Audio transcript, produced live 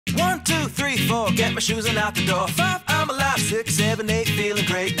2, 3, 4, get my shoes and out the door. 5, I'm alive. 6, 7, 8, feeling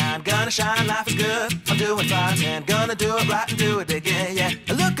great. 9, gonna shine, life is good. I'm doing fine. 10, gonna do it right and do it again, yeah.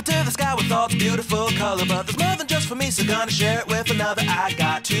 I look into the sky with all its beautiful color, but there's more than just for me, so gonna share it with another. I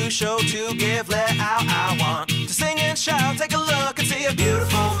got to show, to give, let out. I want to sing and shout. Take a look and see a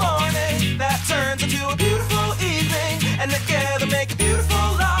beautiful morning that turns into a beautiful evening, and together make a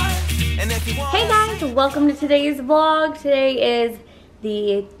beautiful life. And if you want, hey guys, welcome to today's vlog. Today is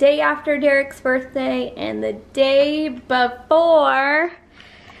the day after Derek's birthday and the day before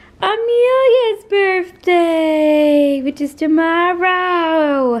Amelia's birthday, which is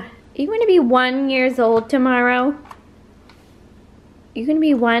tomorrow. Are you going to be 1 year old tomorrow? You're going to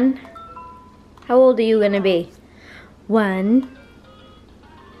be 1? How old are you going to be? 1.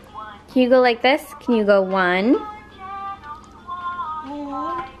 Can you go like this? Can you go 1?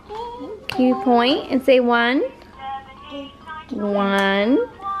 Can you point and say 1? 1.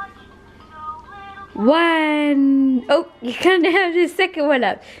 1. Oh, you're gonna have the second one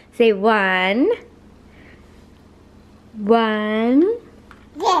up. Say 1. 1.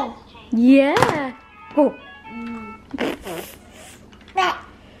 Yeah. Oh. What's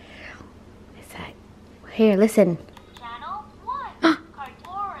that? Here, listen.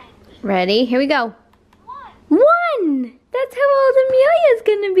 Ready? Here we go. 1. That's how old Amelia's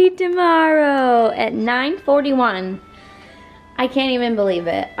gonna be tomorrow at 9:41. I can't even believe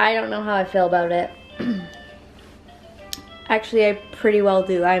it. I don't know how I feel about it. Actually, I pretty well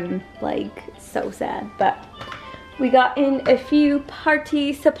do. I'm like so sad. But we got in a few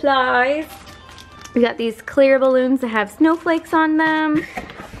party supplies. We got these clear balloons that have snowflakes on them.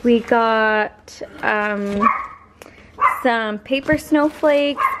 We got some paper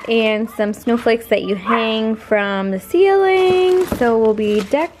snowflakes and some snowflakes that you hang from the ceiling. So we'll be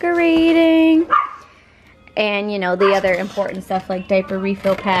decorating. And, you know, the other important stuff like diaper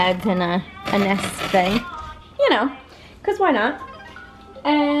refill pads and a nest thing. You know, because why not?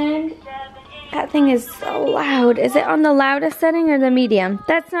 And that thing is so loud. Is it on the loudest setting or the medium?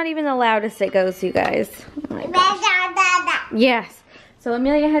 That's not even the loudest it goes, you guys. Oh my gosh. Yes. So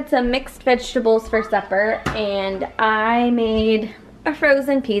Amelia had some mixed vegetables for supper. And I made a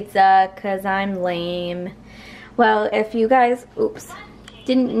frozen pizza because I'm lame. Well, if you guys,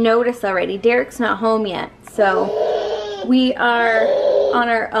 didn't notice already, Derek's not home yet. So we are on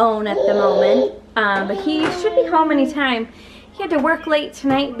our own at the moment, but he should be home anytime. He had to work late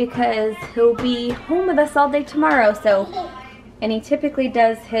tonight because he'll be home with us all day tomorrow. And he typically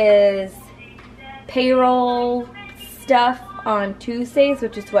does his payroll stuff on Tuesdays,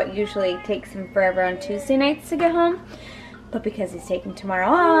 which is what usually takes him forever on Tuesday nights to get home. But because he's taking tomorrow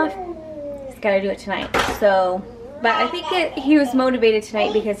off, he's got to do it tonight. But I think he was motivated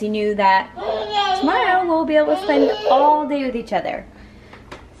tonight because he knew that tomorrow we'll be able to spend all day with each other.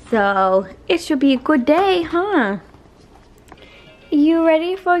 So it should be a good day, huh? You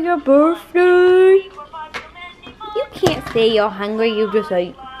ready for your birthday? You can't say you're hungry, you just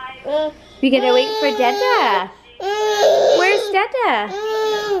like, we gotta wait for Dada. Where's Dada?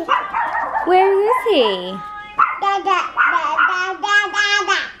 Where is he?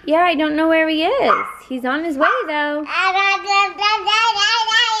 Yeah, I don't know where he is. He's on his way though.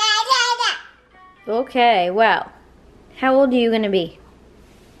 Okay, well, how old are you gonna be?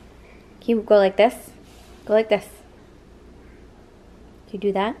 Can you go like this? Go like this. Can you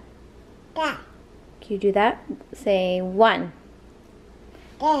do that? Yeah. Can you do that? Say 1.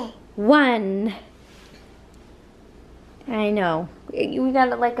 Yeah. 1. I know. We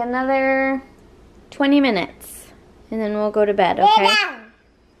got like another 20 minutes. And then we'll go to bed, okay? Yeah.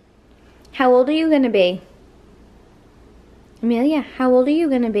 How old are you gonna be? Amelia, how old are you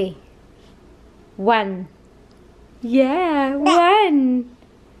gonna be? 1. Yeah, 1.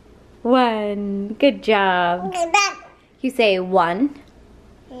 1. Good job. You say 1.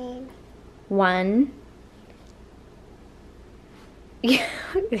 1.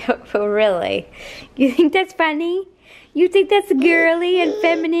 Really? You think that's funny? You think that's girly and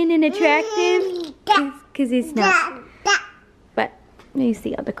feminine and attractive? Because it's not. But you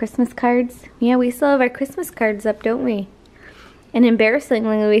see all the Christmas cards? Yeah, we still have our Christmas cards up, don't we? And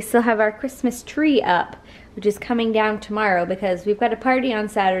embarrassingly, we still have our Christmas tree up, which is coming down tomorrow because we've got a party on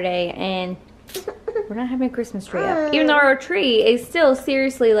Saturday and we're not having a Christmas tree up. Even though our tree is still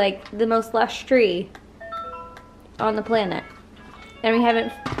seriously like the most lush tree on the planet. And we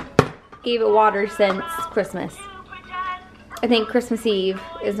haven't gave it water since Christmas. I think Christmas Eve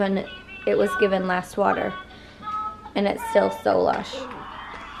is when it was given last water. And it's still so lush.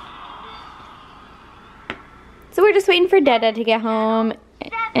 So we're just waiting for Dada to get home.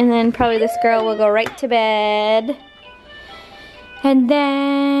 And then probably this girl will go right to bed. And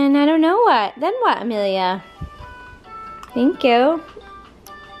then, I don't know what. Then what, Amelia? Thank you.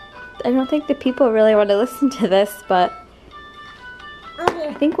 I don't think the people really want to listen to this, but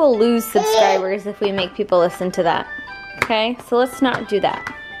I think we'll lose subscribers if we make people listen to that. Okay, so let's not do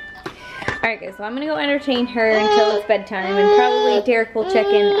that. Alright guys, so I'm going to go entertain her until it's bedtime, and probably Derek will check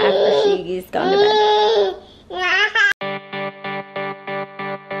in after she's gone to bed.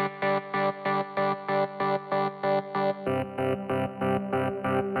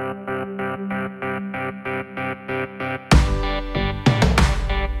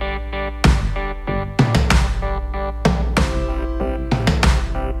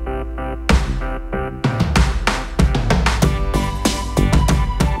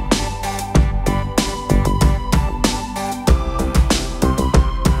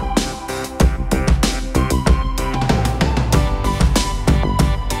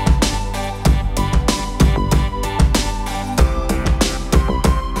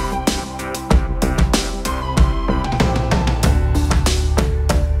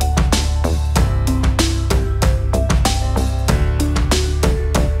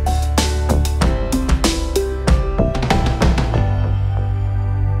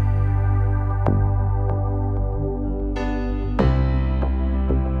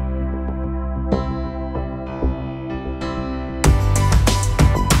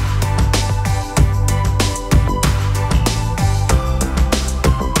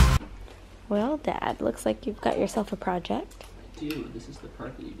 Well, Dad, looks like you've got yourself a project. I do. This is the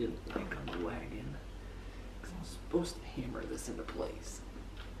part that you didn't like on the wagon. Because I'm supposed to hammer this into place.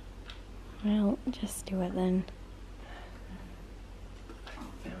 Well, just do it then.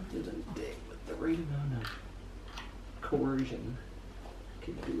 I found it a day with the right amount of coercion. I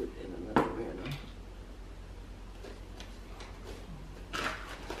could do it in another manner.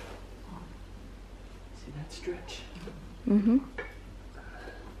 See that stretch? Mm-hmm.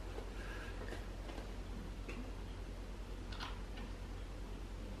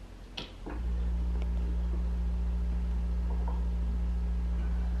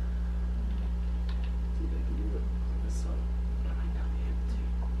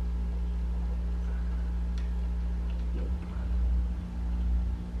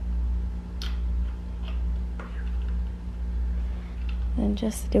 And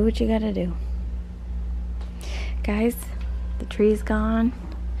just do what you gotta do. Guys, the tree's gone.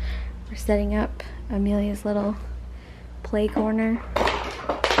 We're setting up Amelia's little play corner.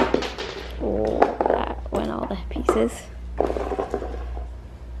 Oh, that went all to pieces.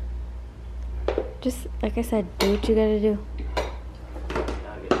 Just, like I said, do what you gotta do.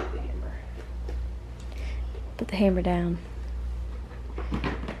 Now I get the hammer. Put the hammer down.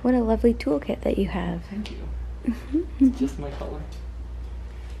 What a lovely toolkit that you have. Thank you. It's just my color.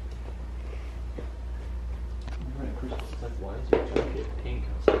 Like, why is your toolkit pink?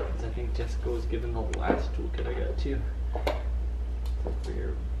 Because I think Jessica was given the last toolkit I got too. For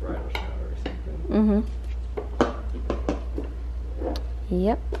your bridal shower or something. Mm-hmm.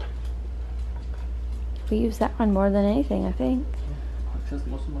 Yep. We use that one more than anything, I think. Because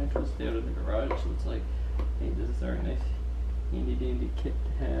most of my tools stay out of the garage, so it's like, hey, this is our nice handy dandy kit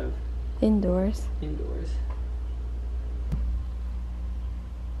to have indoors. Indoors.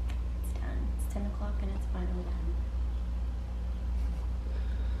 It's done. It's 10 o'clock and it's finally done.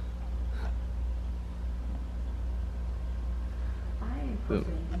 I'm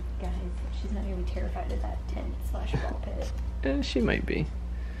hoping, guys, she's not going to be terrified of that tent/ball pit. She might be.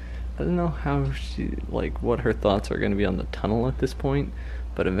 I don't know how she, like, what her thoughts are going to be on the tunnel at this point,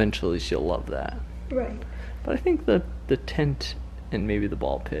 but eventually she'll love that. Right. But I think that the tent and maybe the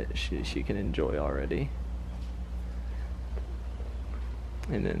ball pit she can enjoy already.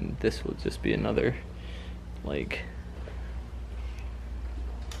 And then this will just be another, like,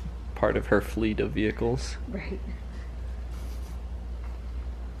 part of her fleet of vehicles. Right.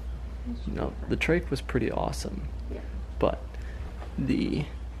 No, the trike was pretty awesome. Yeah. But the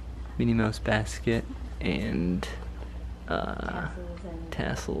Minnie Mouse basket and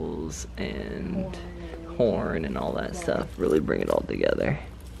tassels and horn and all that stuff really bring it all together.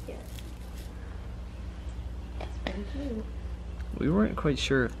 Yeah. Thank you. We weren't quite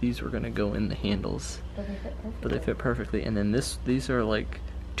sure if these were going to go in the handles, but they fit perfectly. And then these are like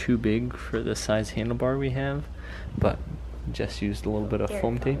too big for the size handlebar we have, but just used a little bit of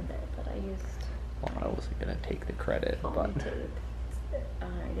foam tape. Well, I wasn't going to take the credit, but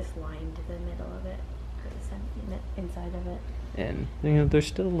I just lined the middle of it, the inside of it. And you know, there's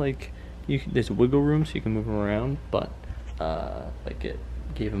still like there's wiggle room so you can move them around, but like it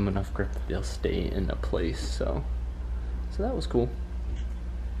gave them enough grip that they'll stay in a place. So that was cool.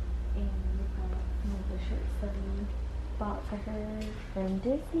 And we've got one of the shirts that we bought for her from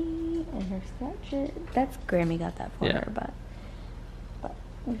Disney and her sketches. That's Grammy got that for her, but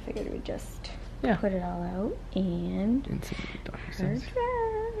we figured we'd just put it all out and her dress.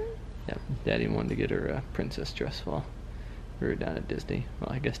 Yeah, Daddy wanted to get her a princess dress while we were down at Disney.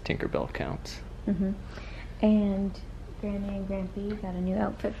 Well, I guess Tinkerbell counts. And Granny and Grampy got a new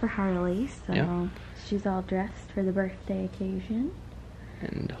outfit for Harley, so she's all dressed for the birthday occasion.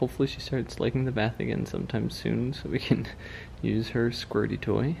 And hopefully she starts liking the bath again sometime soon so we can use her squirty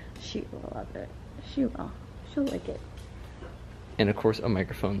toy. She will love it. She will. She'll like it. And of course a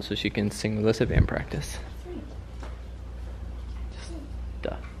microphone so she can sing with us at band practice. Just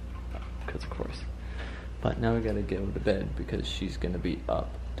duh. Because of course. But now we gotta go to bed because she's gonna be up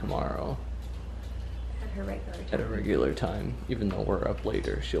tomorrow. At a regular time. Even though we're up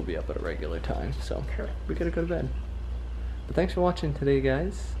later, she'll be up at a regular time. So we gotta go to bed. But thanks for watching today,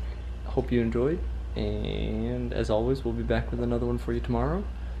 guys. Hope you enjoyed. And as always, we'll be back with another one for you tomorrow.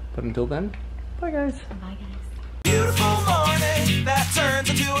 But until then, bye guys. Bye guys. Beautiful morning that turns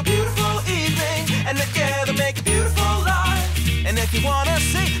into a beautiful evening, and together make a beautiful life. And if you wanna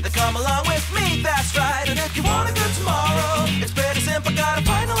see, then come along with me, that's right. And if you want a good tomorrow, it's pretty simple, gotta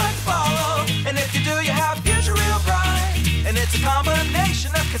find a light to follow. And if you do, you have a future real bright. And it's a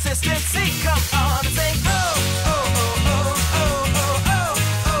combination of consistency